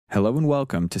Hello and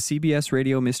welcome to CBS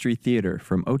Radio Mystery Theater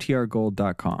from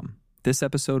OTRGold.com. This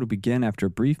episode will begin after a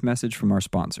brief message from our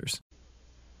sponsors.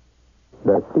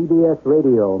 The CBS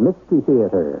Radio Mystery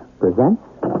Theater presents...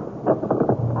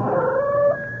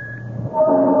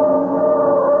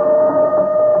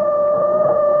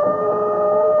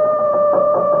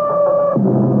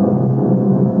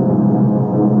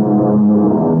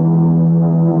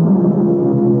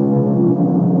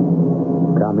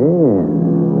 Come in.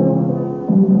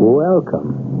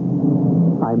 Welcome.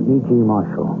 I'm E.G.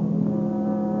 Marshall.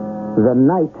 The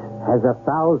night has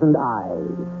 1,000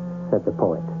 eyes, said the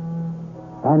poet.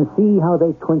 And see how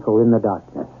they twinkle in the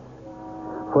darkness.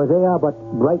 For they are but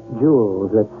bright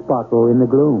jewels that sparkle in the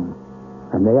gloom.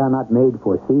 And they are not made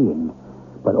for seeing,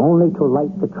 but only to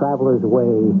light the traveler's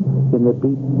way in the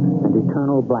deep and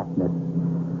eternal blackness,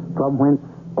 from whence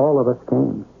all of us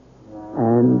came,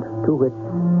 and to which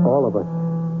all of us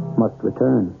must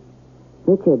return.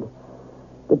 Richard,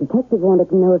 the detective wanted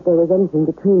to know if there was anything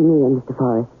between me and Mr.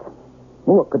 Forrest.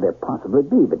 What could there possibly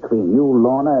be between you,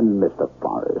 Lorna, and Mr.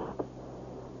 Forrest?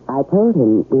 I told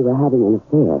him we were having an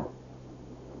affair.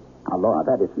 Now, Laura,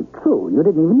 that isn't true. You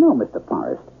didn't even know Mr.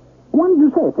 Forrest. Why did you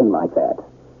say a thing like that?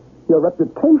 Your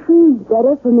reputation...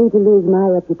 Better for me to lose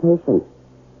my reputation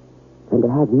than to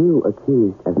have you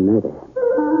accused of murder.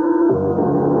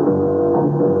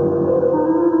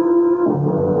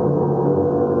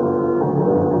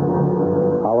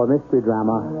 Our mystery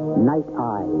drama, Night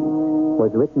Eyes,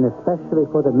 was written especially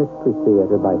for the Mystery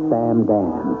Theater by Sam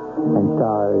Dan and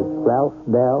stars Ralph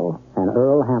Bell and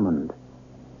Earl Hammond.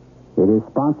 It is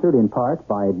sponsored in part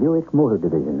by Buick Motor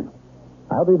Division.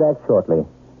 I'll be back shortly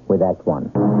with Act One.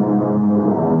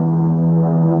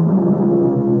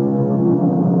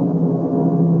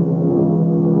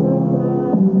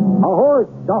 A horse!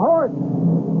 A horse!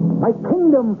 My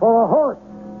kingdom for a horse!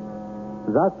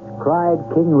 Thus cried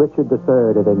King Richard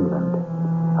III of England.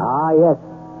 Ah, yes,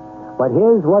 but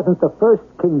his wasn't the first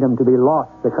kingdom to be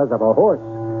lost because of a horse,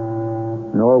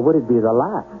 nor would it be the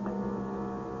last.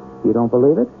 You don't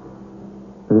believe it?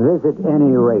 Visit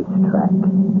any racetrack.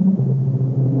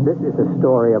 This is a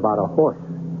story about a horse,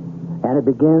 and it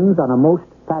begins on a most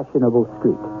fashionable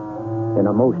street, in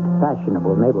a most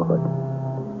fashionable neighborhood.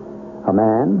 A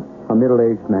man, a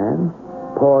middle-aged man,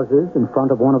 pauses in front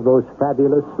of one of those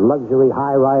fabulous luxury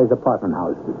high-rise apartment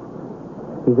houses.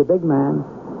 He's a big man,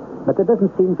 but there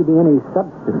doesn't seem to be any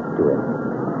substance to him.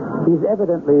 He's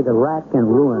evidently the rack and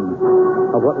ruin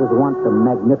of what was once a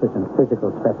magnificent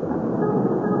physical specimen.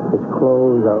 His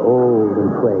clothes are old and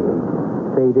frayed,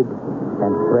 faded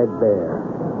and threadbare.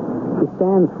 He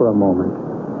stands for a moment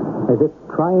as if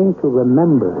trying to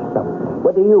remember something.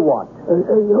 What do you want?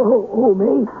 Who,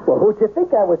 me? Well, who'd you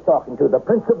think I was talking to? The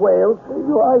Prince of Wales?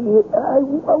 I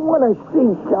want to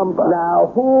see somebody. Now,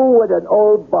 who would an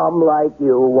old bum like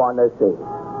you want to see?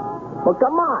 Well,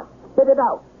 come on. Spit it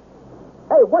out.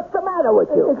 Hey, what's the matter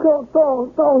with you?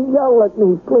 Don't yell at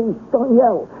me, please. Don't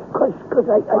yell. Cause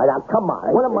I... All right, now, come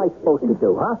on. What am I supposed to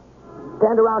do, huh?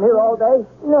 Stand around here all day?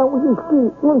 No, you see,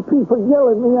 when people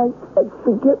yell at me, I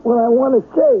forget what I want to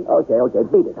say. Okay,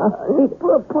 beat it, huh? Beat it.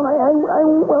 But I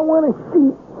want to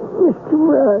see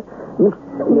Mr.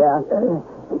 Yeah?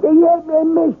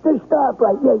 Mr.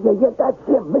 Starbright. Yeah, that's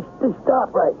him, Mr.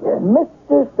 Starbright. Yeah.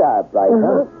 Mr. Starbright,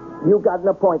 huh? You got an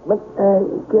appointment?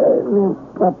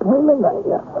 Appointment?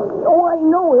 Oh, I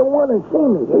know he'll want to see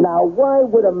me. Now, why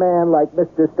would a man like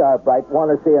Mr. Starbright want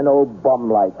to see an old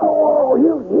bum like you? Oh,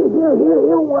 he'll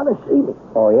want to see me.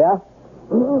 Oh, yeah?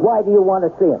 Mm-hmm. Why do you want to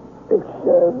see him?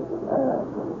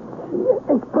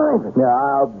 It's private. Yeah,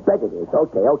 I'll bet it is.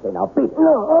 Okay, now beat it.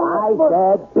 No, I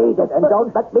said beat it, and don't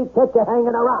let me catch you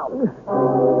hanging around.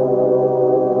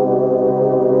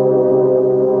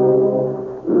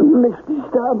 Mr.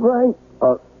 Starbright.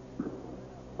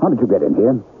 How did you get in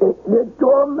here? The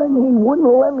doorman, he wouldn't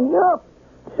let me up.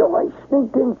 So I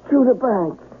sneaked in through the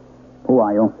back. Who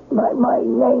are you? My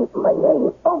name.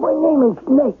 Oh, my name is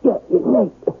Nate. Yeah,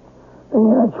 Nate.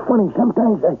 And it's funny,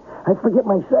 sometimes I forget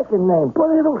my second name,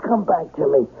 but it'll come back to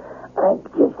me. I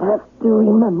just have to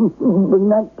remember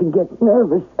not to get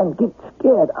nervous and get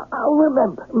scared. I'll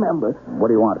remember. What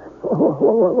do you want?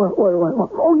 What do I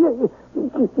want? Oh, yeah.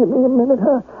 Just give me a minute,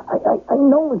 huh? I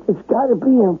know it's got to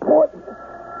be important.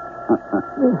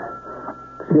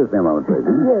 Excuse me a moment, please.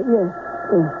 Yeah.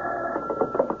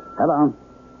 Hello.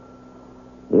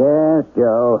 Yes,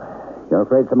 Joe. You're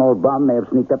afraid some old bum may have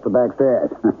sneaked up the back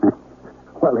stairs.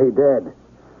 Well, he did.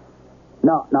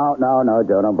 No,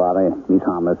 Joe, don't bother. He's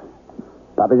harmless.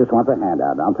 Papa just wants a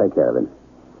handout. I'll take care of him.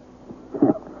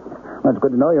 Well, it's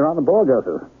good to know you're on the ball,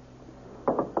 Joseph.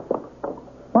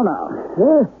 Well, now.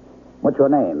 What's your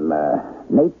name?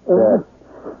 Nate?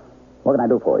 What can I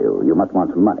do for you? You must want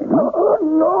some money, no?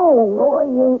 No, I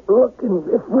ain't looking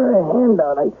for a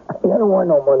handout. I don't want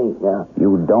no money now.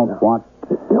 You don't want...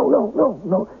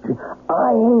 No. See,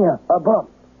 I ain't a bum.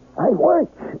 I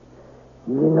work.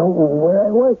 You know where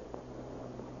I work?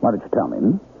 Why don't you tell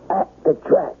me, At the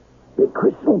track. The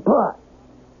Crystal Park.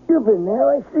 You've been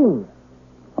there, I seen.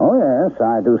 Oh, yes,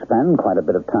 I do spend quite a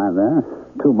bit of time there.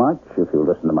 Too much, if you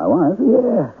listen to my wife.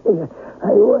 Yeah.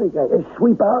 I work. I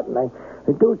sweep out and I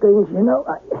do things, you know.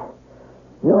 I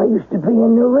used to be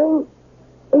in the ring.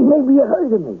 Hey, maybe you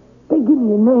heard of me. They give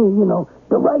me a name, you know.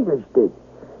 The writers did.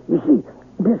 You see,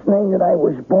 this name that I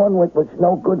was born with was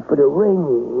no good for the ring,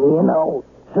 you know.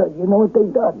 So, you know what they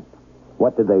done?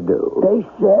 What did they do? They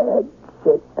said,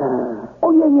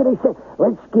 they said,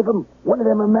 let's give him one of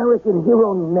them American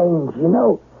hero names, you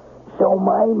know. So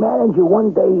my manager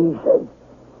one day, he said,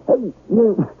 hey,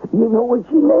 you know what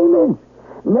your name is?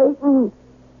 Nathan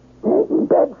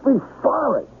Bedford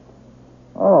Forrest.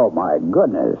 Oh, my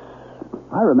goodness.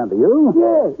 I remember you.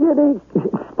 Yeah, they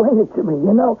explained it to me,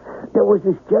 you know. There was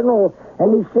this general,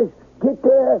 and he says, get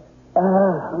there,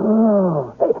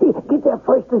 get there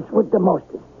firstest with the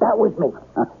mostest. That was me.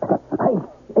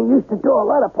 I used to throw a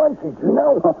lot of punches, you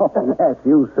know. Oh, yes,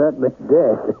 you certainly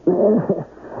did.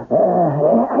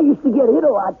 I used to get hit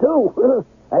a lot, too.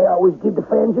 I always give the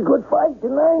fans a good fight,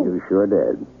 didn't I? You sure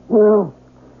did. Well,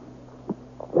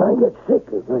 I got sick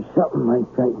or something. I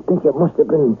think it must have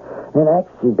been an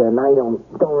accident. I don't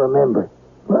remember.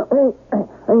 Well,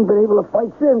 I ain't been able to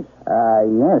fight since.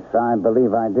 Yes, I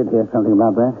believe I did hear something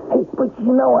about that. Hey, but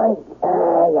you know, I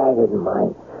didn't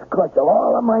mind. Because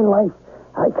all of my life,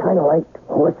 I kind of liked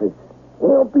horses. You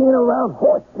know, being around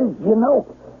horses, you know.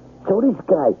 So this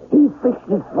guy, he fixed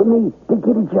it for me to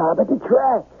get a job at the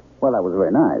track. Well, that was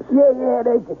very nice. Yeah,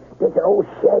 there's an old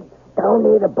shed down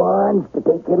near the barns that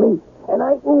they give me. And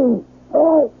I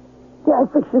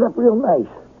fixed it up real nice.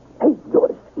 Hey, you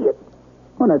ought to see it.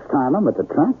 Well, next time I'm at the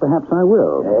track, perhaps I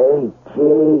will. Hey,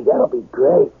 gee, that'll be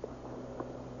great.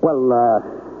 Well,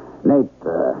 Nate,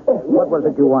 what was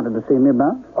it you wanted to see me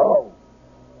about? Oh,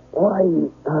 why,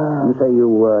 You say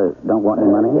you don't want any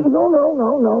money? No,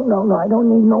 I don't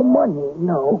need no money,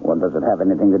 no. Well, does it have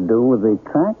anything to do with the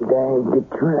track? The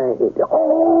track.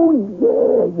 Oh,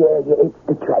 yeah, it's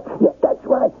the track. Yeah, that's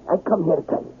right. I come here to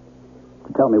tell you.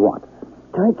 Tell me what?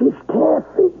 Turkish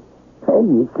taffy. Hey,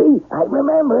 you see, I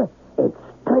remember. It's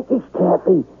Turkish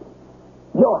taffy.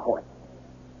 Your horse.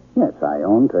 Yes, I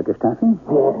own Turkish taffy.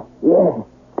 Yeah,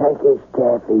 Turkish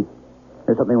taffy.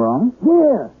 Is something wrong?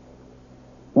 Yeah,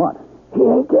 What? he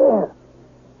ain't there.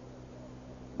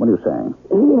 What are you saying?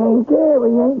 He ain't there.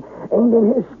 He ain't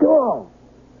in his stall.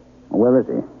 Where is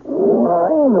he? Well, I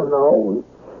don't know.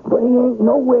 But he ain't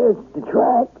nowhere at the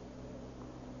track.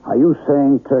 Are you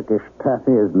saying Turkish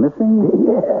taffy is missing?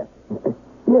 Yeah,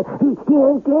 he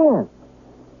ain't there.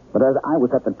 But as I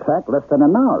was at the track less than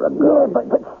an hour ago. Yeah, but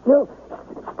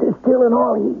still in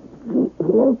all, he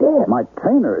ain't there. My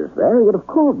trainer is there. He would have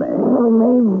called me. Well,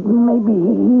 maybe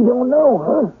he don't know,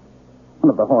 huh?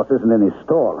 Well, if the horse isn't in his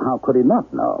stall, how could he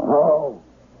not know? Oh,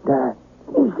 that.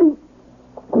 You see,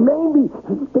 maybe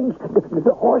he thinks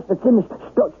the horse that's in the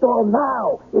stall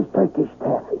now is Turkish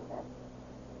taffy.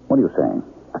 What are you saying?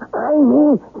 I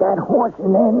mean, that horse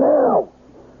in there now.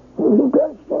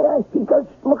 He does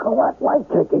look a lot like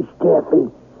Turkish taffy.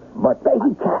 But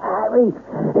he carries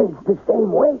the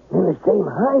same weight and the same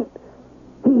height.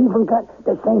 He even got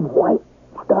the same white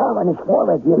star on his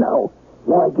forehead, you know.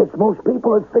 Well, I guess most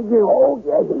people would figure, oh,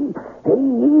 yeah, he's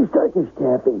Turkish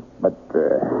taffy. But,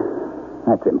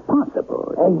 that's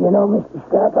impossible. Hey, you know, Mr.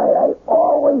 Stapp, I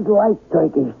always liked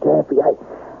Turkish taffy.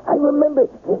 I remember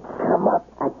it come up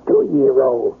a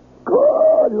 2-year-old.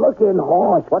 Good-looking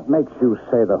horse. What makes you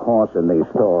say the horse in the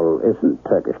stall isn't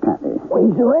Turkish taffy? Well,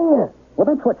 he's a ringer. Well,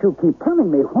 that's what you keep telling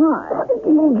me. Why?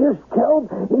 You just told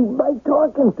by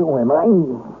talking to him.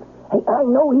 I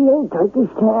know he ain't Turkish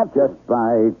taffy. Just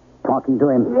by talking to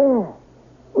him?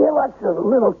 Yeah, lots of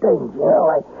little things, you know,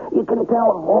 like you can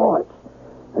tell a horse.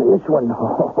 And this one,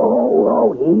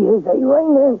 he is a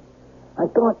ringer. I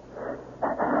thought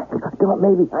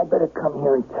maybe I better come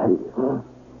here and tell you.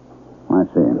 I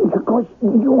see. Because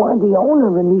you are the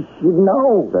owner and you should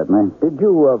know. Certainly. Did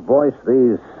you voice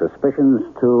these suspicions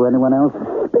to anyone else?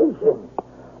 Suspicion?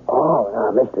 Oh,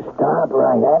 now, Mr.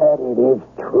 Starbright, that it is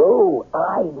true.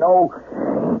 I know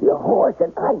your horse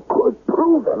and I could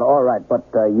prove it. Well, all right, but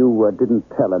you didn't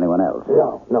tell anyone else.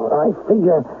 No, I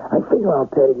figure I'll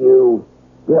tell you.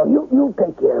 You know, you'll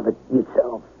take care of it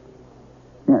yourself.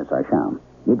 Yes, I shall.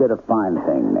 You did a fine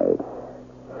thing, Nate.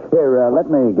 Here, let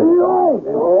me get it.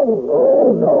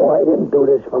 Oh, no, I didn't do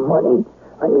this for money.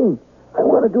 I mean, I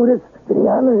want to do this for the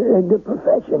honor of the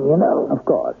profession, you know. Of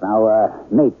course. Now,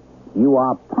 Nate, you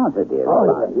are positive.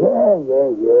 Oh, yeah.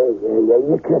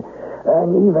 You can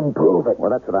even prove it.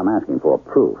 Well, that's what I'm asking for,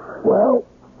 proof. Well,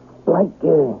 like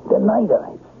the night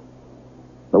eyes.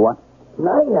 The what?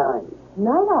 Night eyes.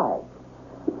 Night eyes.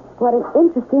 What an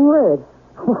interesting word.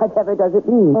 Whatever does it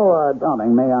mean? Oh,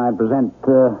 darling, may I present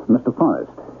Mr.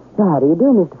 Forrest? How do you do,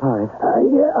 Mr. Forrest?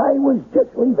 I was just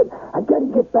leaving. I got to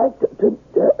get back to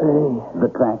The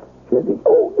track?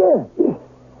 Oh, yeah.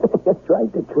 That's right,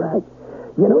 the track.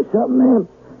 You know something, ma'am?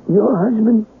 Your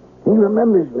husband, he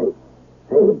remembers me.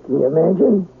 Hey, can you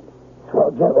imagine?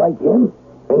 Swell gent like him,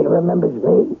 and he remembers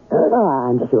me. Huh? Oh,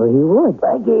 I'm sure he would.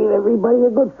 I gave everybody a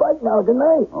good fight now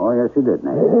tonight. Oh, yes, you did,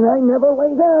 Nate. And I never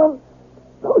lay down.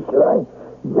 No, sir, I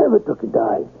never took a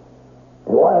dive.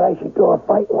 And why, I should throw a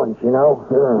fight once, you know.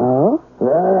 Oh?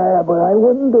 But I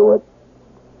wouldn't do it.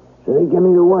 So they give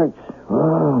me the works.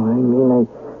 Oh, I mean,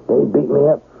 they beat me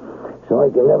up so I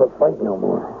could never fight no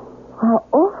more. How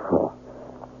awful.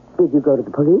 Did you go to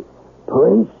the police?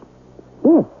 Police?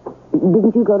 Yes.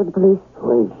 Didn't you go to the police?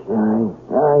 Police, no,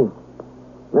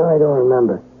 I don't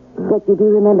remember. But you do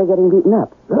remember getting beaten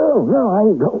up? No,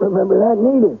 I don't remember that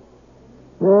neither.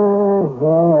 I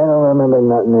don't remember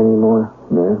nothing anymore.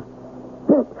 No.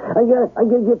 I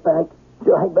gotta get back,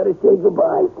 so I better say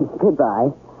goodbye.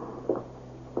 Goodbye.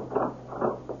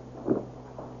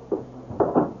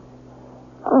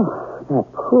 Oh, that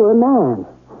poor man.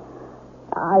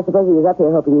 I suppose he was up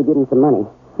here hoping you'd give him some money.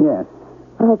 Yes,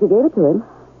 I hope you gave it to him.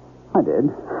 I did.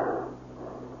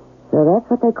 So that's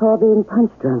what they call being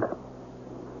punch drunk.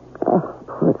 Oh,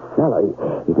 poor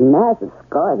fellow. He's massive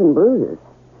scars and bruises.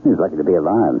 He's lucky to be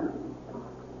alive.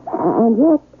 And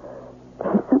yet,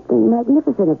 there's something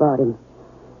magnificent about him.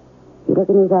 You look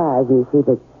in his eyes and you see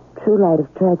the true light of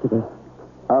tragedy.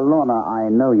 Lorna,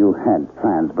 I know you had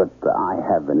plans, but I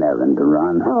have an errand to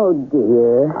run. Oh,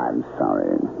 dear. I'm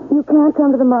sorry. You can't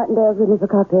come to the Martindales with me for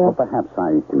cocktails? Well, perhaps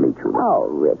I can meet you. Oh,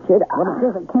 Richard.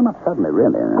 Well, it came up suddenly,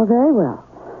 really. Oh, very well.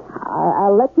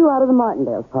 I'll let you out of the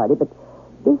Martindales party, but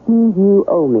this means you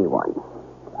owe me one.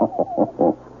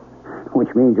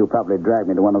 Which means you'll probably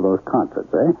drag me to one of those concerts,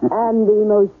 eh? And the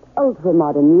most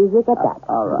ultra-modern music at that.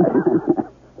 All right.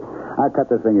 I'll cut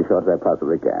this thing as short as I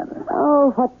possibly can.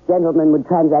 Oh, what gentleman would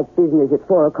transact business at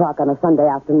 4 o'clock on a Sunday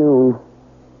afternoon?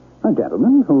 A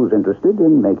gentleman who's interested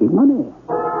in making money.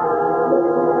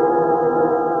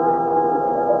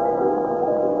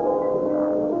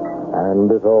 And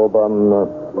this old bum,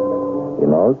 he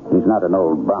knows? He's not an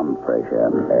old bum, Frazier.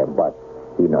 But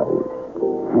he knows.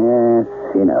 Yes,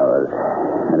 he knows.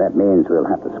 And that means we'll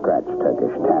have to scratch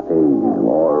Turkish Taffy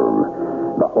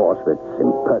or the horse that's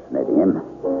impersonating him.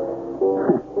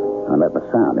 I let the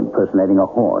sound, impersonating a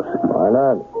horse. Why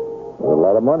not? There's a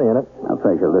lot of money in it. Now,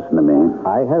 Frazier, listen to me.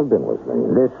 I have been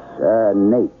listening. This,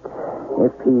 Nate,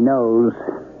 if he knows,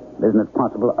 isn't it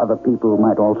possible other people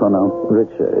might also know?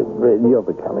 Richard, you're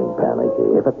becoming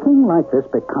panicky. If a thing like this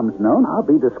becomes known, I'll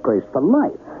be disgraced for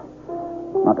life.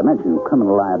 Not to mention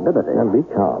criminal liability. And be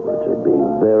calm, Richard. Be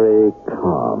very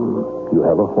calm. You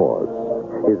have a horse.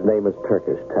 His name is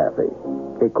Turkish Taffy.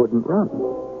 He couldn't run.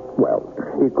 Well,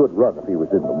 he could run if he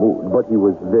was in the mood, but he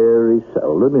was very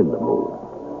seldom in the mood.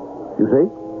 You see?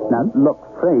 Now, look,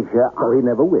 Frazier, So he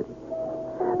never wins.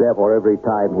 Therefore, every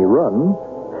time he runs,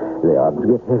 the odds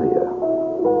get heavier.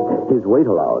 His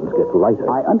weight allowance gets lighter.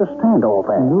 I understand all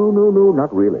that. No,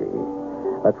 not really.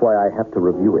 That's why I have to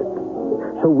review it.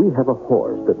 So we have a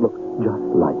horse that looks just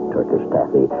like Turkish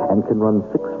Taffy and can run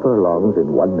 6 furlongs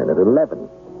in 1 minute 11,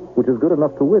 which is good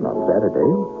enough to win on Saturday,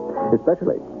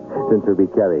 especially since he'll be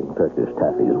carrying Turkish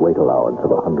Taffy's weight allowance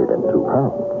of 102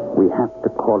 pounds. We have to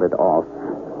call it off.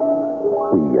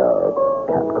 We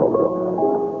can't call it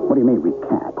off. What do you mean we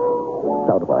can't? It's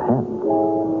out of our hands.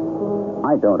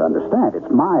 I don't understand. It's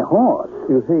my horse.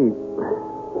 You see,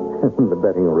 the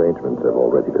betting arrangements have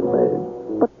already been made.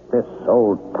 But this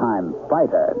old-time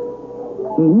fighter,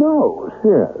 he knows.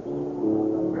 Yes.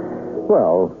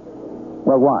 Well,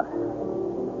 what?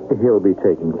 he'll be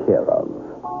taken care of.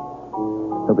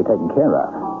 He'll be taken care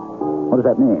of. What does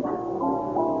that mean?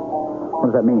 What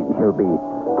does that mean, he'll be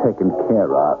taken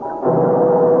care of?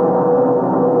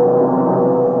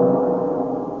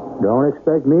 Don't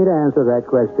expect me to answer that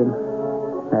question.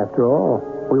 After all,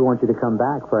 we want you to come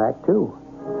back for Act 2,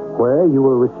 where you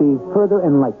will receive further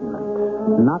enlightenment,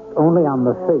 not only on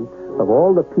the fates of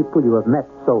all the people you have met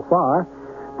so far,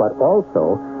 but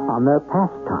also on their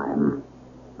pastime,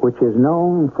 which is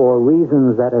known for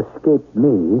reasons that escape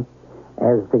me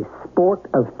as the sport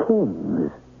of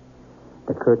kings.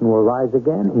 The curtain will rise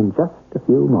again in just a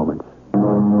few moments.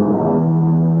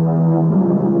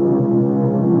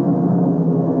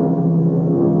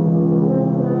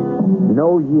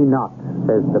 Know ye not,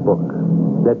 says the book,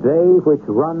 that they which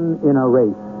run in a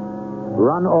race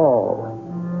run all,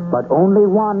 but only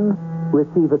one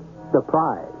receiveth the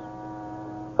prize.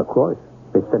 Of course,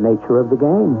 it's the nature of the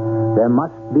game. There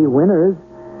must be winners,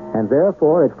 and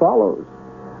therefore it follows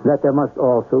that there must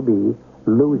also be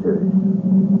losers.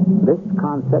 This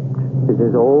concept is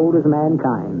as old as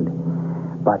mankind.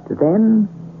 But then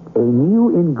a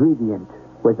new ingredient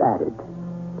was added.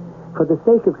 For the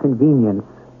sake of convenience,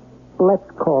 let's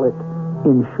call it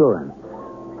insurance.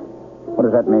 What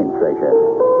does that mean, Fraser?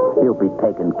 He'll be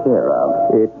taken care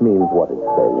of. It means what it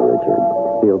says, Richard.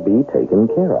 He'll be taken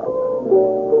care of.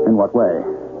 In what way?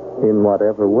 In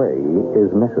whatever way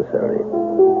is necessary.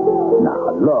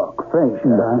 Now, look, Fraser.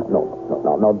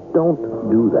 No, don't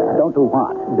do that. Don't do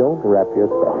what? Don't wrap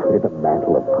yourself in a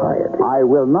mantle of piety. I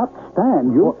will not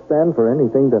stand. You won't stand for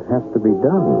anything that has to be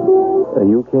done.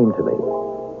 You came to me.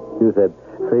 You said,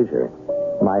 Fraser,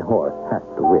 my horse has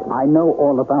to win. I know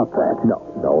all about that. No,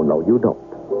 you don't.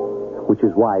 Which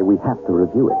is why we have to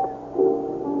review it.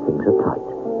 Things are tight.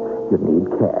 You need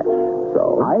cash.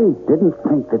 So I didn't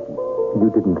think that... You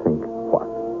didn't think what?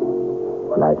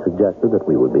 When I suggested that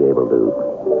we would be able to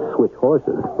switch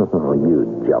horses,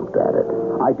 you jumped at it.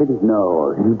 I didn't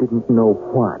know. You didn't know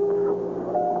what?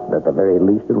 That at the very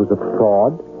least it was a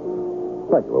fraud?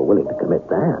 But you were willing to commit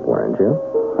that, weren't you?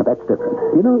 That's different.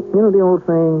 You know the old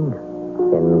saying,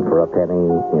 in for a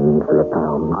penny, in for a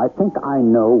pound? I think I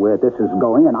know where this is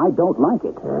going, and I don't like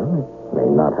it. Well, it may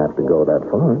not have to go that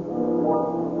far.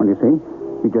 Well, you see,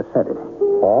 you just said it.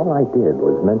 All I did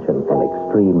was mention an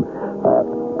extreme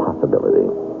possibility.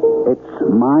 It's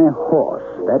my horse.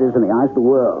 That is in the eyes of the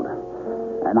world.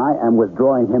 And I am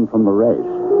withdrawing him from the race.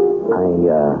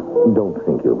 I don't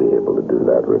think you'll be able to do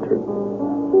that, Richard.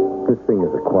 This thing has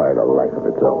acquired a life of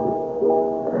its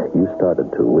own. You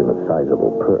started to win a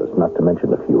sizable purse, not to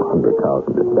mention a few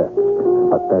 $100,000 at best.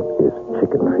 But that is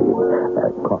chicken feed.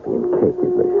 Coffee and cake,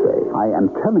 as they say. I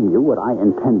am telling you what I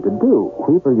intend to do.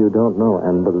 People you don't know,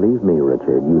 and believe me,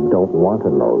 Richard, you don't want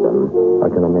to know them,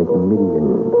 are going to make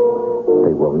millions.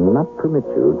 They will not permit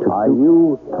you to... Are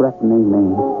you threatening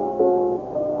me?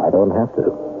 I don't have to.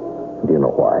 Do you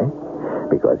know why?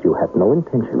 Because you have no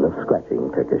intention of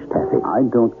scratching Turkish Taffy. I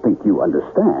don't think you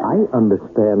understand. I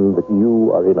understand that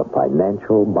you are in a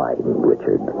financial bind,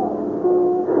 Richard.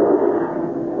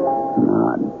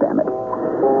 Ah, damn it.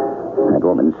 That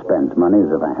woman spends money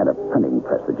as if I had a printing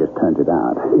press that just turns it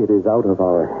out. It is out of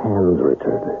our hands,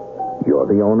 Richard. You're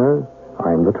the owner,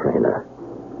 I'm the trainer.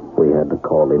 We had to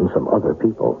call in some other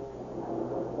people.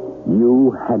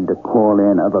 You had to call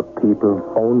in other people?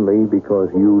 Only because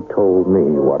you told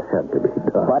me what had to be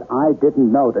done. But I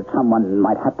didn't know that someone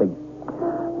might have to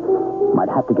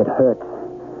get hurt.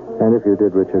 And if you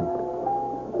did, Richard,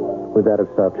 would that have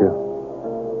stopped you?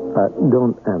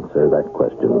 Don't answer that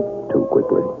question too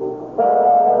quickly.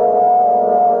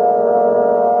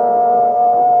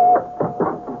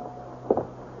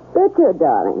 Richard,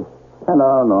 darling.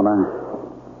 Hello, Lorna.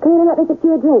 Come here and let me get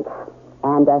you a drink.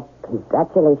 And,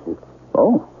 congratulations.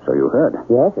 Oh, so you heard?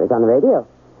 Yes, it was on the radio.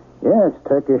 Yes,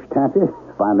 Turkish Taffy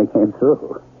finally came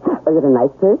through. Was it a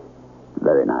nice purse?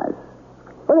 Very nice.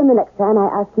 Well, then the next time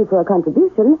I ask you for a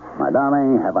contribution... My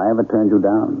darling, have I ever turned you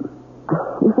down?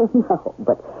 No,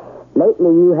 but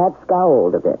lately you have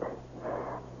scowled a bit.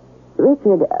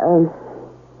 Richard,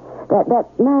 that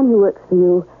man who works for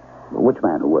you... Which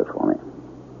man who works for me?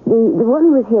 The one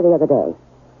who was here the other day.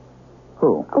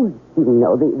 Who? Oh, you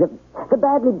know, the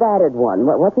badly battered one.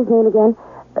 What's his name again?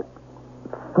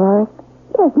 Forrest?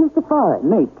 Yes, Mr. Forrest.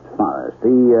 Nate Forrest.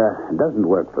 He doesn't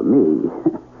work for me.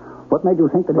 What made you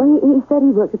think that... Well, he said he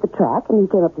worked at the track, and he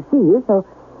came up to see you, so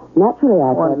naturally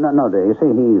I thought... Well, no, dear. You see,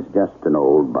 he's just an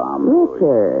old bum.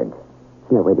 Richard.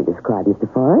 There's no way to describe Mr.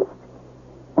 Forrest.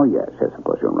 Oh, yes, of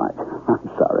course you're right. I'm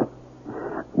sorry.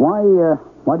 Why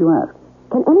do you ask?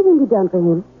 Can anything be done for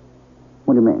him?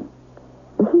 What do you mean?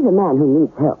 He's a man who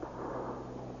needs help.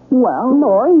 Well...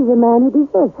 More, he's a man who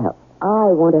deserves help. I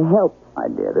want to help. My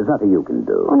dear, there's nothing you can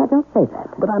do. Oh, now, don't say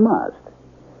that. But I must.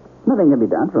 Nothing can be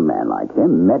done for a man like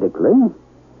him, medically.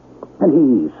 And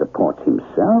he supports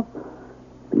himself.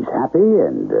 He's happy,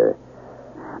 and...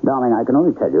 darling, I can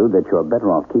only tell you that you're better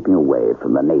off keeping away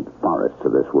from the Nate Forrests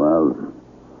of this world.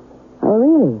 Oh,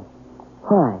 really?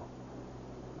 Why?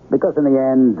 Because in the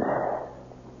end...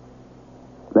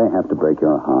 they have to break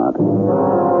your heart.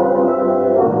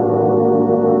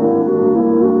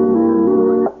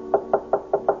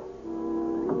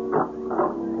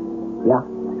 Yeah?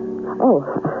 Oh,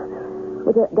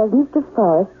 Does Mr.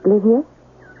 Forrest live here?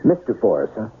 Mr.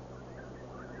 Forrest, huh?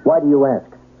 Why do you ask?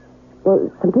 Well,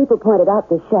 some people pointed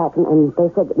out this shack, and they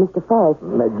said that Mr. Forrest...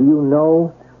 Now, do you know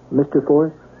Mr.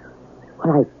 Forrest?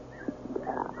 Well,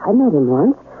 I met him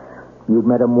once. You've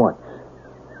met him once.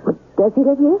 But does he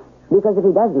live here? Because if he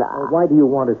doesn't, Well, why do you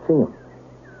want to see him?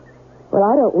 Well,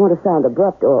 I don't want to sound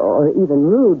abrupt or even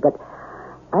rude, but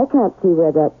I can't see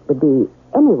where that would be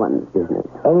anyone's business.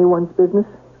 Anyone's business?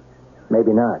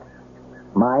 Maybe not.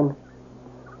 Mine?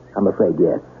 I'm afraid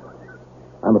yes.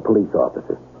 I'm a police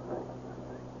officer.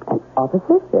 An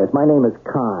officer? Yes, my name is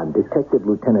Kahn, Detective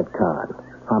Lieutenant Kahn.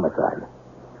 Homicide.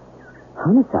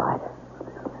 Homicide?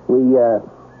 We,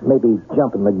 may be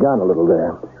jumping the gun a little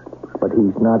there, but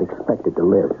he's not expected to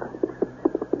live.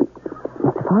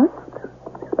 Mr. Forrest?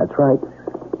 That's right.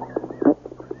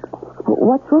 But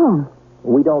what's wrong?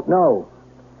 We don't know.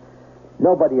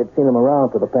 Nobody had seen him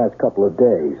around for the past couple of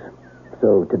days.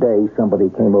 So today, somebody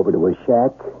came over to his shack,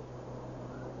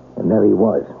 and there he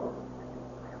was.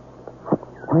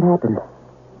 What happened?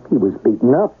 He was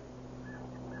beaten up.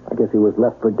 I guess he was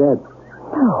left for dead.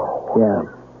 No. Yeah.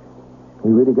 He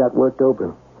really got worked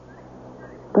over.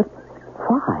 But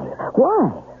why?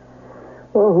 Why?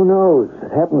 Oh, who knows?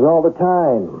 It happens all the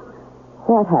time.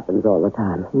 What happens all the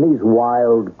time? These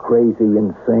wild, crazy,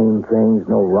 insane things.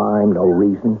 No rhyme, no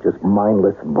reason. Just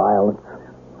mindless violence.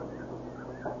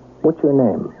 What's your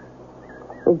name?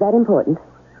 Is that important?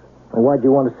 And why'd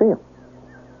you want to see him?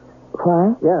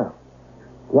 Why? Yeah.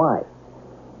 Why?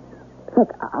 Look,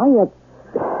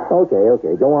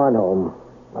 Okay. Go on home.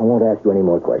 I won't ask you any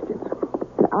more questions.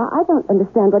 I don't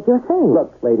understand what you're saying.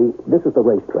 Look, lady, this is the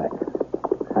racetrack.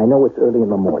 I know it's early in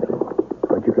the morning,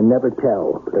 but you can never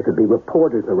tell. There could be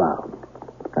reporters around.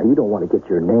 Now, you don't want to get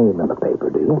your name in the paper,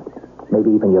 do you?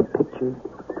 Maybe even your picture?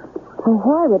 Well,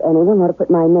 why would anyone want to put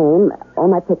my name or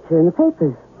my picture in the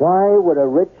papers? Why would a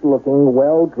rich-looking,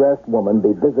 well-dressed woman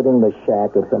be visiting the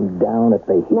shack of some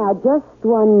down-at-the-heel? Now, just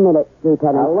 1 minute,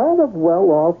 Lieutenant. A lot of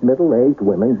well-off, middle-aged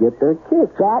women get their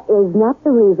kicks. That is not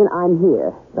the reason I'm here.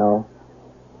 No?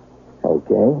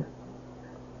 Okay.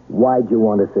 Why'd you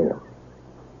want to see him?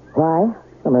 Why?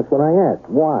 And that's what I asked.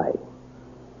 Why?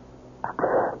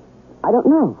 I don't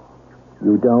know.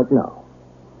 You don't know.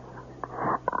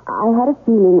 I had a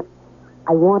feeling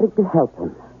I wanted to help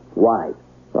him. Why?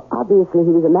 Well, obviously,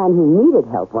 he was a man who needed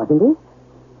help, wasn't he?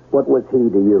 What was he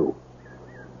to you?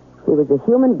 He was a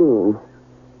human being.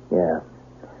 Yeah.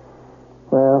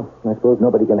 Well, I suppose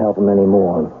nobody can help him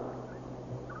anymore.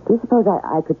 Do you suppose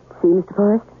I could see Mr.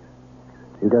 Forrest?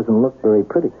 He doesn't look very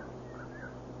pretty.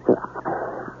 Well,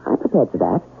 I'm prepared for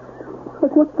that.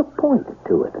 But what's the point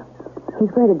to it? He's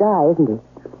going to die, isn't he?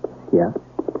 Yeah.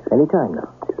 Any time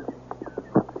now.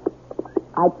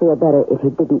 I'd feel better if he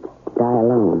didn't die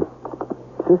alone.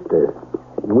 Sister,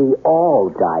 we all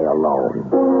die alone.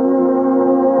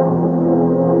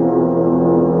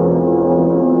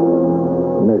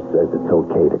 Nurse says it's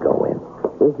okay to go in.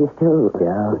 Is he still...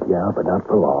 Yeah, but not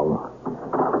for long.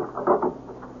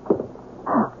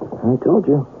 I told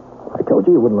you.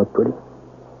 You wouldn't look pretty.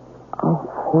 Oh,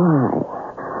 why?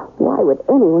 Why would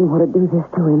anyone want to do this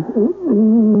to him?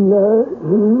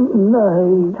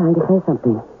 Night. Trying to say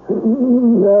something.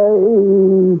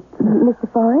 Night. Mr.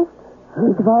 Forrest?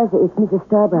 Mr. Forrest, it's Mrs.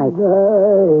 Starbright.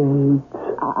 Night.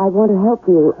 I want to help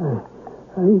you.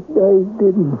 I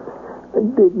didn't.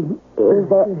 Is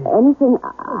there anything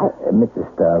Mrs.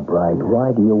 Starbright,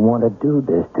 why do you want to do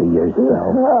this to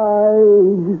yourself?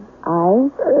 Eyes?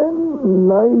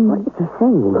 Night. What is he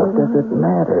saying? What does it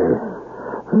matter?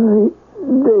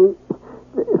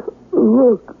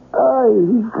 Look,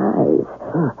 eyes. Eyes.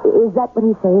 Is that what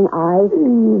he's saying? Eyes?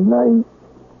 Night.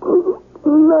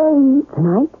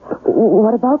 Tonight?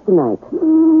 What about tonight?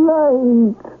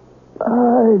 Night.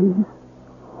 Eyes.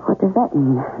 What does that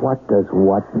mean? What does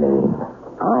what mean?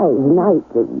 Eyes, night.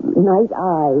 Night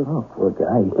eyes. Oh, poor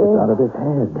guy. He's just out of his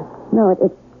head. No, it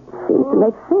seems to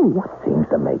make sense. What seems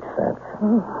to make sense?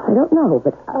 I don't know,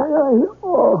 but... I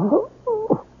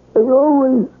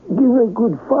always give a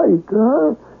good fight,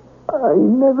 huh? I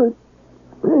never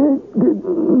did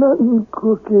nothing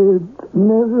crooked.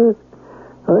 Never.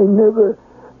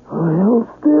 Well,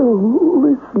 still,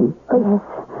 listen. Yes.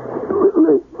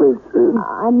 Listen.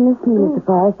 I'm listening, Mr.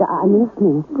 Forrest. I'm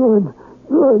listening. Good.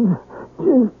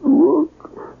 Just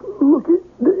look at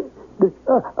the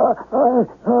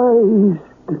eyes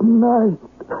tonight.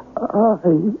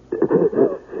 Eyes.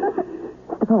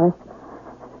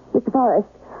 Mr.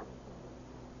 Forrest.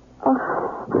 Oh.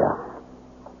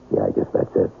 Yeah, I guess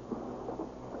that's it.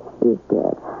 He's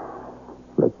dead.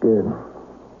 Look,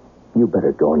 you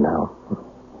better go now.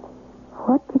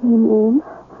 What did he mean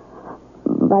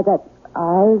by that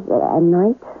eyes and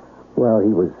night? Well,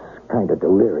 he was kind of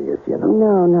delirious, you know.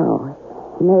 No.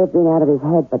 He may have been out of his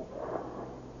head, but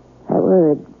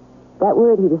that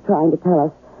word he was trying to tell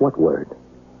us. What word?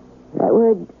 That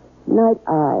word, night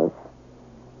eyes.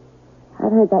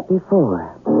 I've heard that before.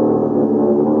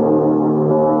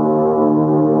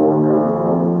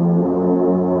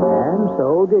 And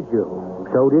so did you.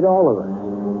 So did all of us.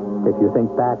 If you think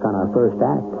back on our first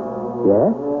act.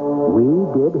 Yes, we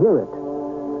did hear it.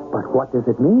 But what does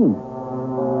it mean?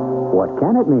 What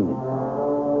can it mean?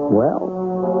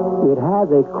 Well, it has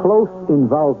a close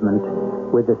involvement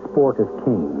with the sport of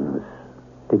kings,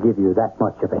 to give you that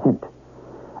much of a hint.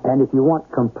 And if you want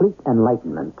complete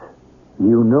enlightenment,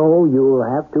 you know you'll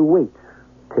have to wait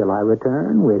till I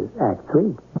return with Act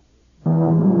 3.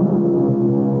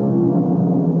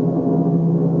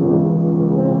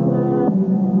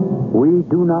 We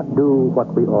do not do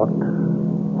what we ought.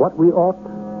 What we ought,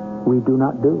 we do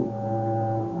not do.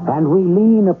 And we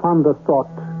lean upon the thought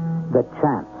that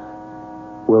chance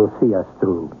will see us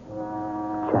through.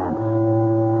 Chance,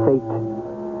 fate,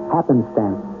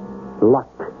 happenstance,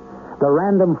 luck, the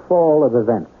random fall of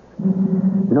events.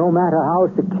 No matter how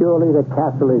securely the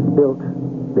castle is built,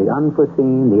 the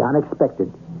unforeseen, the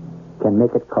unexpected can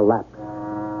make it collapse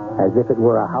as if it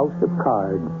were a house of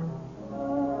cards.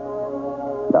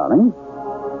 Darling,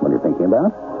 what are you thinking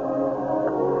about?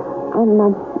 I'm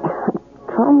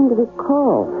trying to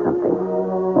recall something.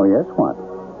 Oh, yes, what?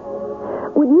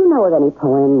 Would you know of any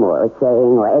poem or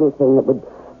saying or anything that would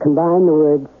combine the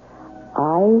words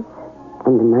eyes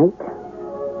and night?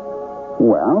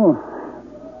 Well,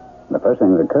 the first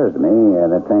thing that occurs to me,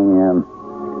 that thing,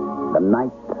 the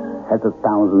night has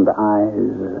 1,000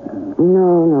 eyes.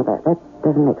 No, that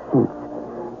doesn't make sense.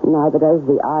 Neither does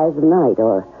the eyes of night,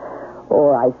 or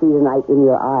I see the night in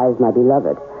your eyes, my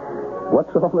beloved.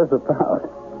 What's all this about?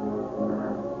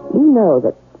 You know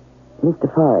that Mr.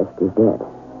 Forrest is dead.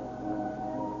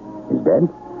 He's dead?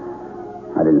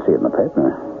 I didn't see it in the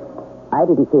paper. I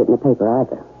didn't see it in the paper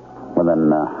either. Well,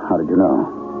 then, how did you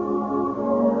know?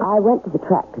 I went to the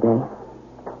track today.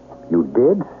 You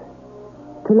did?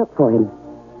 To look for him.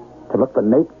 To look for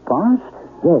Nate Forrest?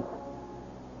 Yes.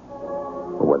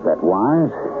 Was that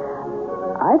wise?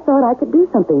 I thought I could do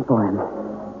something for him.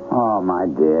 Oh, my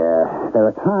dear. There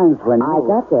are times when I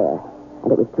got there,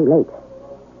 and it was too late.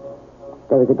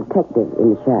 There was a detective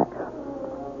in the shack.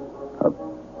 A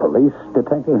police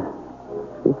detective?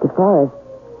 Mr. Forrest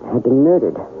had been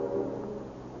murdered.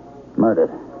 Murdered?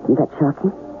 Isn't that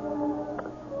shocking?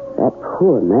 That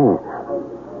poor man.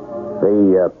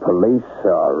 The police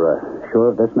are sure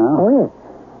of this now? Oh, yes.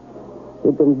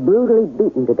 He'd been brutally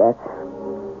beaten to death.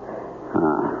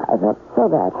 I felt so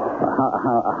bad.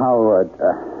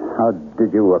 How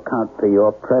did you account for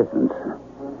your presence?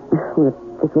 Well, if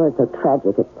this weren't so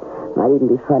tragic, it might even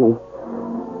be funny.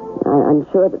 I'm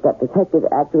sure that detective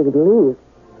actually believes.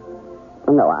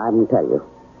 Oh, no, I won't tell you.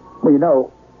 Well, you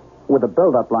know, with a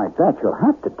build-up like that, you'll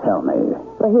have to tell me.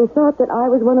 Well, he thought that I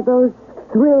was one of those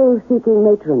thrill-seeking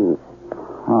matrons.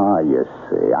 Ah, you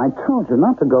see. I told you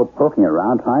not to go poking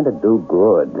around trying to do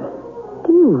good.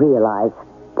 Do you realize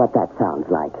what that sounds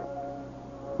like?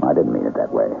 I didn't mean it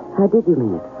that way. How did you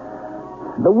mean it?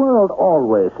 The world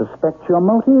always suspects your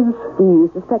motives. Do you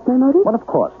suspect my motive? Well, of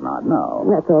course not, no.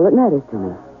 That's all that matters to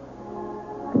me.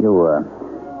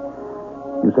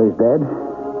 You say he's dead?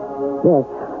 Yes.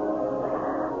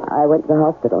 I went to the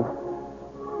hospital.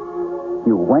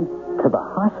 You went to the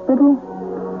hospital?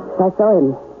 I saw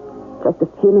him just a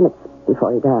few minutes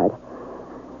before he died.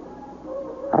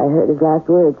 I heard his last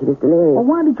words. He was delirious. Well,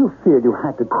 why did you feel you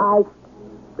had to...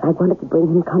 I wanted to bring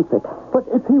him comfort. But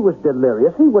if he was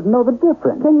delirious, he would know the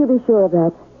difference. Can you be sure of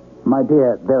that? My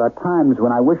dear, there are times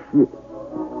when I wish you...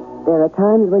 There are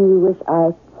times when you wish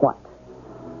I... What?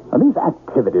 Now, these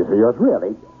activities of yours,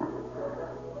 really.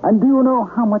 And do you know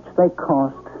how much they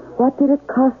cost? What did it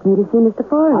cost me to see Mr.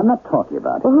 Forrest? I'm not talking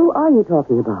about it. Well, who are you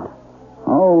talking about?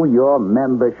 Oh, your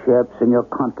memberships and your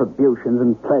contributions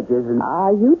and pledges and...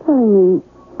 Are you telling me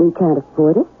we can't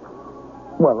afford it?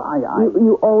 Well,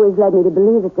 You always led me to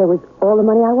believe that there was all the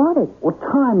money I wanted. Well,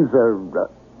 times are...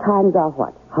 Times are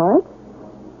what? Hard?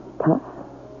 Tough?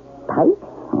 Tight?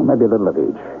 Well, maybe a little of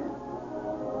each.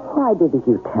 Why didn't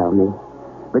you tell me?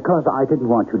 Because I didn't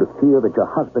want you to feel that your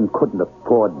husband couldn't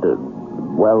afford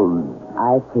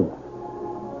I see.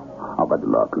 Oh, but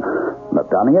look,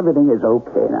 darling, everything is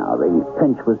okay now. The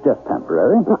pinch was just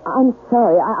temporary. I'm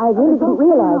sorry. I really didn't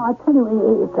realize. No, I tell you,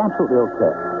 it's absolutely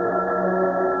okay.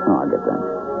 Oh, I'll get that.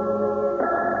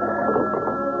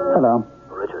 Hello.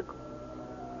 Richard,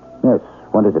 Yes,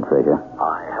 what is it, Fraser?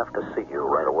 I have to see you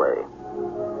right away.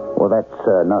 Well, that's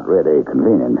not really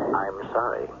convenient. I'm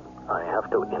sorry. I have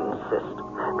to insist.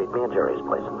 Meet me at Jerry's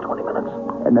place in 20 minutes.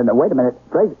 And then, wait a minute.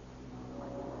 Fraser.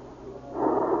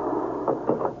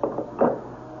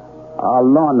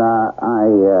 Lorna, I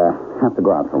have to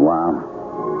go out for a while.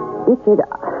 Richard,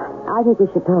 I think we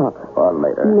should talk. Or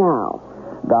later. Now.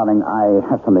 Darling, I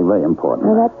have something very important.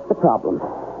 Well, that's the problem.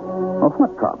 Well,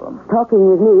 what problem? Talking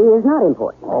with me is not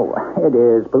important. Oh, it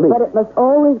is, believe But me. it must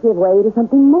always give way to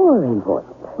something more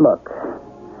important. Look,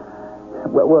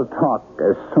 we'll talk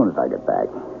as soon as I get back.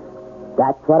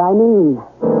 That's what I mean.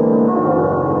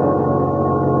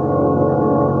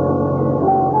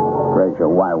 Fraser,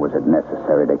 why was it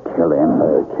necessary to kill him?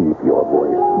 Keep your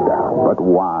voice down. But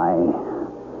why?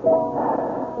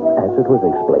 As it was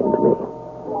explained to me,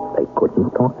 they couldn't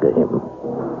talk to him.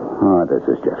 Oh, this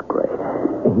is just great.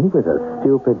 He was a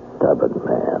stupid, stubborn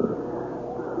man.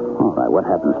 All right, what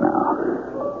happens now?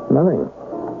 Nothing.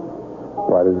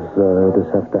 Why does this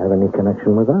have to have any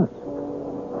connection with us?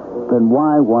 Then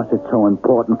why was it so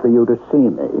important for you to see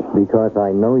me? Because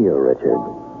I know you, Richard.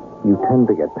 You tend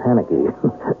to get panicky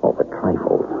over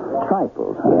trifles.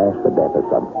 Trifles, huh? Yes, the death of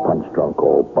some punch-drunk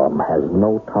old bum has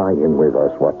no tie-in with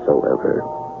us whatsoever.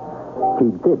 He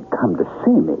did come to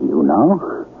see me, you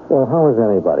know. Well, how is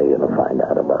anybody going to find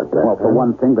out about that? Well, for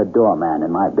one thing, the doorman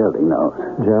in my building knows.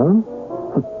 John?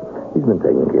 He's been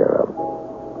taken care of.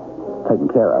 Taken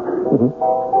care of? Mm-hmm.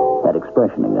 That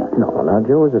expression again. No, now,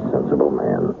 Joe is a sensible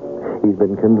man. He's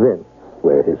been convinced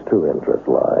where his true interests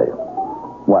lie.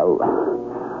 Well,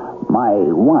 my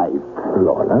wife...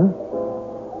 Lorna?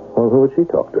 Well, who would she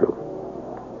talk to?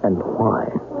 And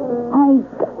why?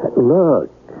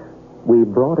 Look, we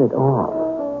brought it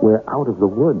off. We're out of the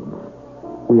woods.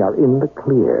 We are in the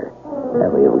clear.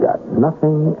 And we've got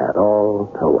nothing at all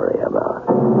to worry about.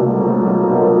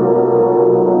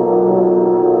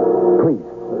 Please,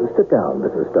 sit down,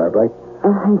 Mrs. Starbright.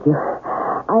 Thank you.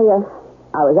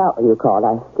 I was out when you called.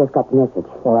 I just got the message.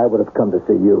 Well, I would have come to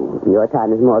see you. Your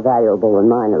time is more valuable than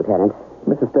mine, Lieutenant.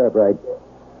 Mrs. Starbright,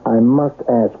 I must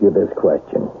ask you this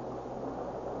question.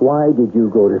 Why did you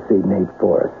go to see Nate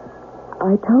Forrest?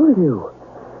 I told you.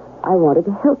 I wanted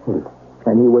to help him.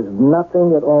 And he was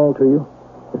nothing at all to you?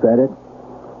 Is that it?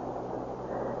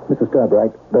 Mrs.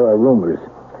 Starbright, there are rumors.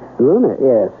 Rumors?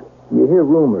 Yes. You hear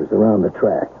rumors around the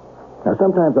track. Now,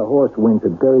 sometimes a horse wins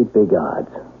at very big odds.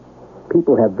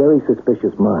 People have very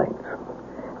suspicious minds.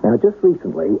 Now, just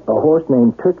recently, a horse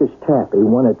named Turkish Taffy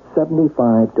won at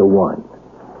 75 to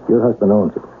 1. Your husband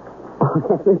owns it.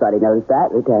 Oh, everybody knows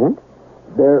that, Lieutenant.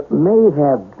 There may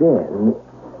have been,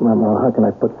 well, how can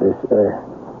I put this,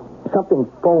 something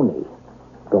phony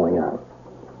going on.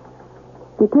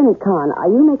 Lieutenant Kahn,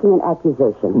 are you making an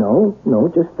accusation? No,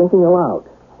 just thinking aloud.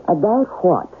 About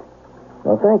what?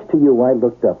 Well, thanks to you, I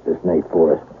looked up this Nate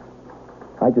Forrest.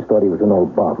 I just thought he was an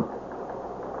old bum.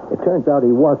 It turns out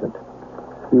he wasn't.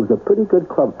 He was a pretty good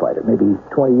club fighter, maybe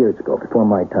 20 years ago, before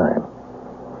my time.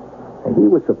 And he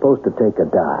was supposed to take a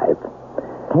dive.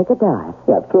 Take a dive?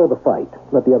 Yeah, throw the fight.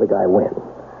 Let the other guy win.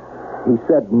 He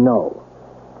said no.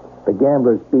 The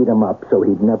gamblers beat him up so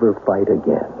he'd never fight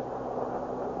again.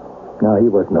 No, he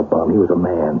wasn't a bum. He was a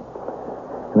man.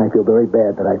 And I feel very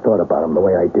bad that I thought about him the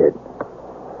way I did.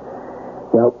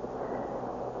 Well,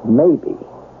 maybe,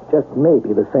 just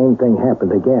maybe, the same thing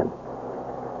happened again.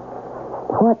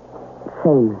 What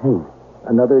same thing?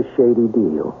 Another shady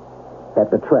deal.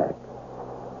 At the track.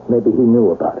 Maybe he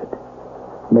knew about it.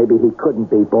 Maybe he couldn't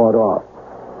be bought off.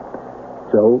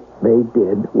 So they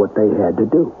did what they had to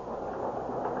do.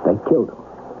 They killed him.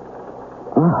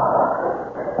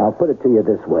 I'll put it to you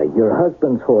this way. Your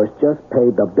husband's horse just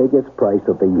paid the biggest price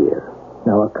of the year.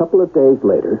 Now, a couple of days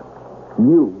later,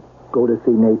 you go to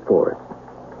see Nate Forrest.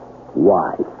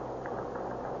 Why?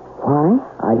 Why?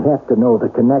 I have to know the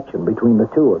connection between the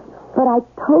two of you. But I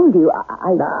told you,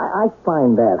 I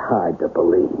find that hard to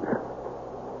believe.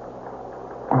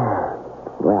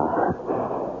 Well,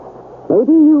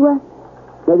 maybe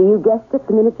you guessed it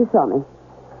the minute you saw me.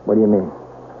 What do you mean?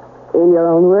 In your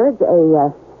own words,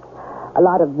 a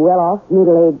lot of well-off,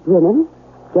 middle-aged women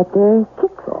get their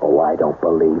kicks. Oh, I don't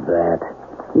believe that.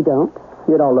 You don't?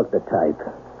 You don't look the type.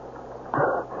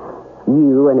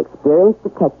 You, an experienced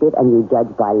detective, and you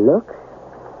judge by looks?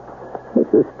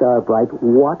 Mrs. Starbright,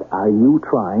 what are you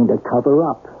trying to cover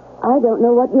up? I don't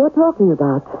know what you're talking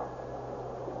about.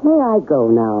 May I go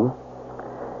now?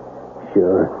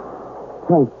 Sure.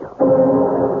 Thank you.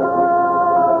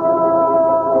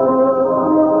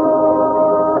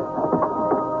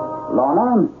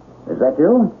 Lorna, is that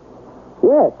you?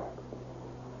 Yes.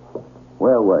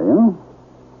 Where were you?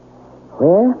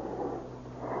 Where?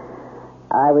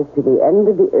 I was to the end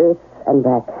of the earth and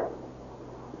back.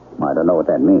 I don't know what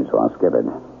that means, so I'll skip it.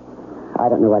 I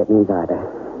don't know what it means either.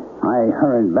 I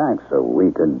hurried back so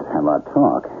we could have our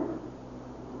talk.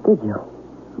 Did you?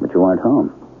 But you weren't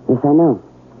home. Yes, I know.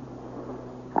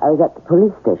 I was at the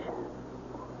police station.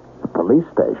 The police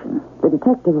station? The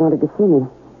detective wanted to see me.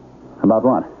 About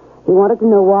what? He wanted to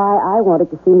know why I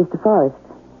wanted to see Mr. Forrest.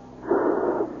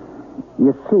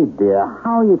 You see, dear,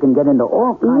 how you can get into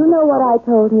all kinds Do you know what I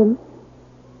told him?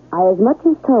 I as much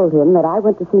as told him that I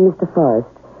went to see Mr.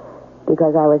 Forrest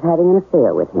because I was having an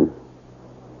affair with him.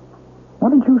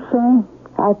 What did you say?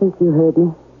 I think you heard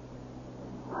me.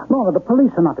 Lorna, the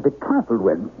police are not to be trifled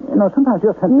with. You know, sometimes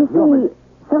your sense You of humor... see,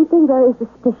 something very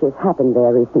suspicious happened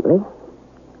there recently.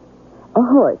 A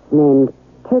horse named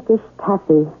Turkish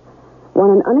Taffy won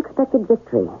an unexpected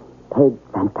victory, paid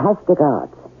fantastic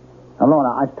odds. Lorna,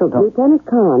 I still don't... Lieutenant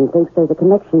Kahn thinks there's a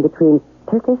connection between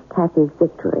Turkish Taffy's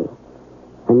victory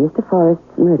and Mr.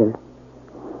 Forrest's murder.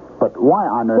 But why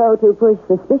on earth... So to push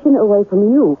suspicion away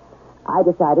from you, I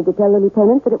decided to tell the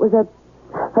lieutenant that it was a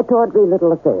tawdry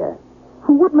little affair.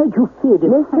 What made you fear this?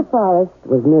 Mr. Forrest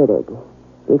was murdered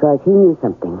because he knew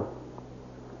something.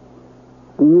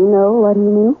 Do you know what he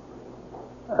knew?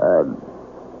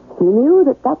 He knew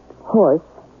that horse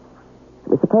that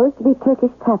was supposed to be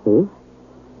Turkish Taffy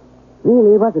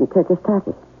really wasn't Turkish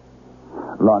Taffy.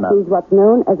 Lorna... He's what's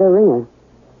known as a ringer.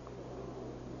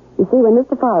 You see, when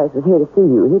Mr. Forrest was here to see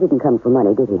you, he didn't come for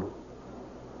money, did he?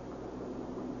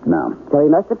 No. So he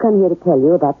must have come here to tell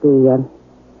you about the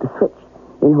switch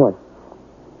in horse.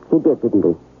 He did, didn't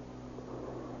he?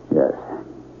 Yes.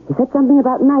 He said something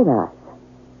about night eyes.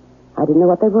 I didn't know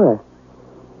what they were.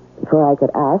 Before I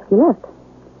could ask, he left.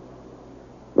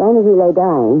 Then as he lay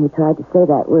dying, he tried to say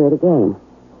that word again.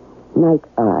 Night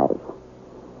eyes.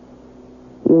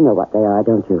 You know what they are,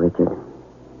 don't you, Richard?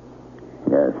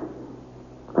 Yes.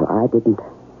 Well, I didn't.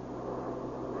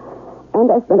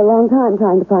 And I spent a long time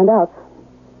trying to find out.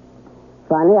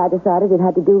 Finally, I decided it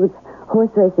had to do with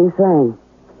horse racing slang.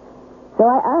 So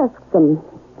I asked some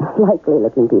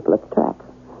likely-looking people at the track.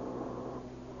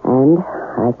 And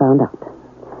I found out.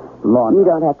 Lorna... You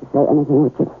don't have to say anything,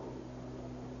 Richard.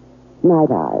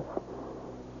 Night eyes.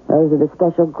 Those are the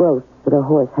special growths that a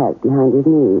horse has behind his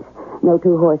knees. No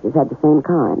two horses have the same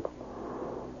kind.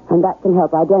 And that can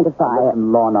help identify it.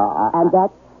 Lorna, And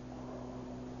that's...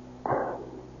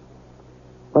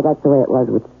 Well, that's the way it was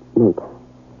with Nate.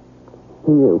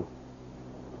 He knew.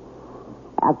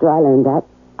 After I learned that,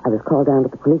 I was called down to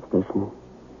the police station.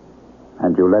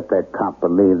 And you let that cop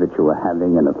believe that you were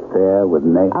having an affair with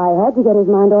Nate? I had to get his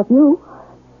mind off you.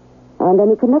 And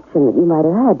any connection that you might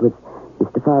have had with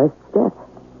Mr. Forrest's death.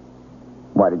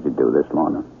 Why did you do this,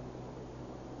 Lorna?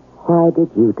 Why did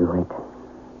you do it?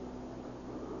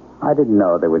 I didn't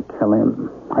know they would kill him.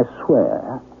 I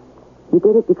swear. You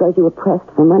did it because you were pressed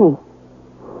for money.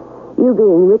 You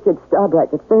being Richard Starbright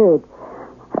III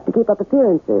have to keep up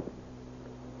appearances.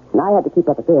 And I had to keep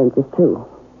up appearances, too.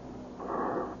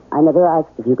 I never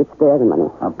asked if you could spare the money.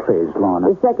 Oh, please,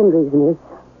 Lorna. The second reason is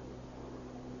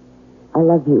I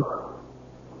love you.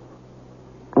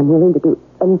 I'm willing to do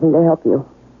anything to help you.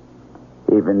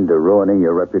 Even to ruining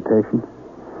your reputation?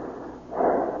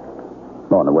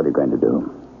 Lorna, what are you going to do?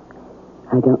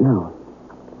 I don't know.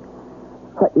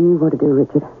 What do you want to do,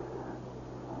 Richard?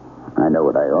 I know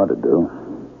what I ought to do.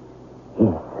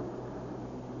 Yes.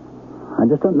 I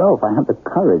just don't know if I have the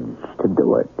courage to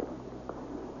do it.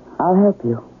 I'll help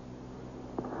you.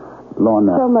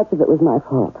 Lorna... So much of it was my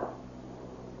fault.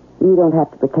 You don't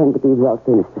have to pretend to be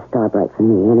wealthy, Mr. Starbright, for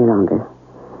me any longer.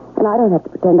 And I don't have to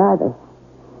pretend either.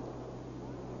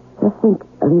 Just think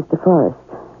of Mr. Forrest.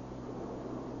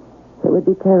 It would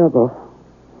be terrible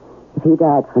if he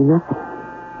died for nothing.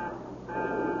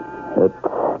 It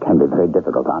can be very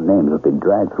difficult. Our names will be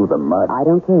dragged through the mud. I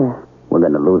don't care. We're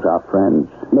going to lose our friends.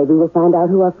 Maybe we'll find out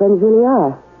who our friends really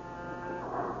are.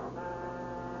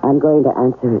 I'm going to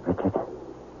answer it, Richard.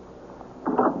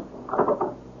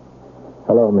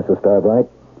 Hello, Mrs. Starbright.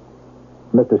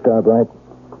 Mr. Starbright,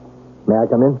 may I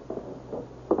come in?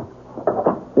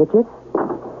 Richard,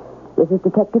 this is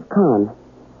Detective Kahn.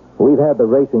 We've had the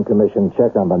Racing Commission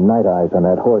check on the night eyes on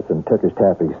that horse in Turkish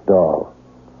Taffy's stall.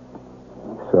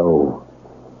 So,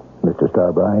 Mr.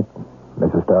 Starbright,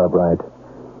 Mrs. Starbright,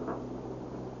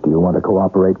 do you want to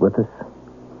cooperate with us?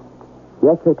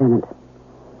 Yes, Lieutenant.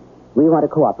 We want to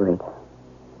cooperate.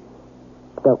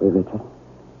 Don't we, Richard?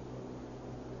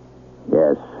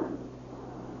 Yes.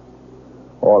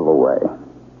 All the way.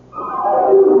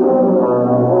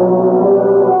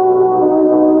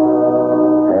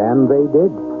 And they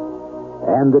did.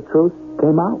 And the truth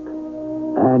came out.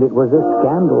 And it was a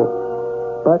scandal.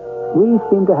 But we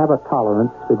seem to have a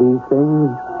tolerance for these things.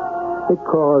 It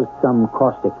caused some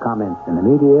caustic comments in the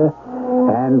media,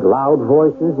 And loud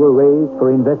voices were raised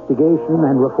for investigation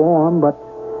and reform, but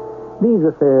these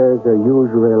affairs are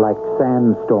usually like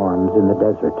sandstorms in the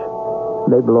desert.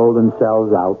 They blow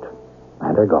themselves out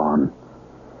and are gone.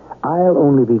 I'll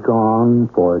only be gone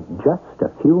for just a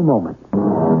few moments.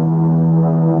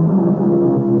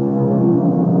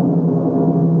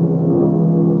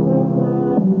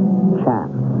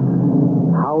 Chance.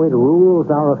 How it rules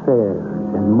our affairs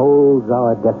and molds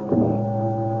our destiny.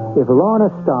 If Lorna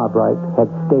Starbright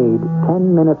had stayed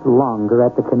 10 minutes longer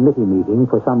at the committee meeting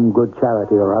for some good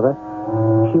charity or other,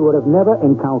 she would have never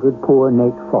encountered poor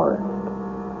Nate Forrest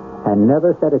and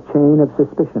never set a chain of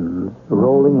suspicions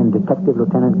rolling in Detective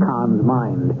Lieutenant Kahn's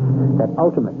mind that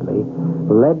ultimately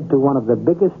led to one of the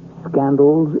biggest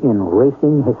scandals in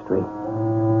racing history.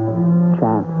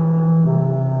 Chance.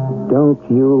 Don't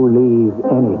you leave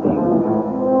anything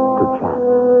to chance.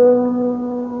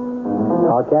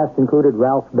 Our cast included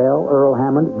Ralph Bell, Earl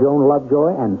Hammond, Joan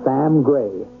Lovejoy, and Sam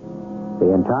Gray.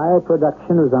 The entire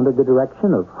production was under the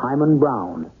direction of Hyman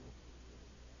Brown.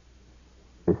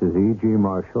 This is E.G.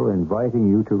 Marshall inviting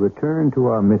you to return to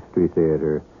our Mystery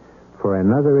Theater for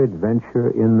another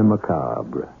adventure in the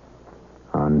macabre.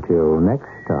 Until next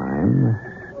time,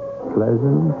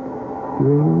 pleasant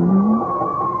dreams.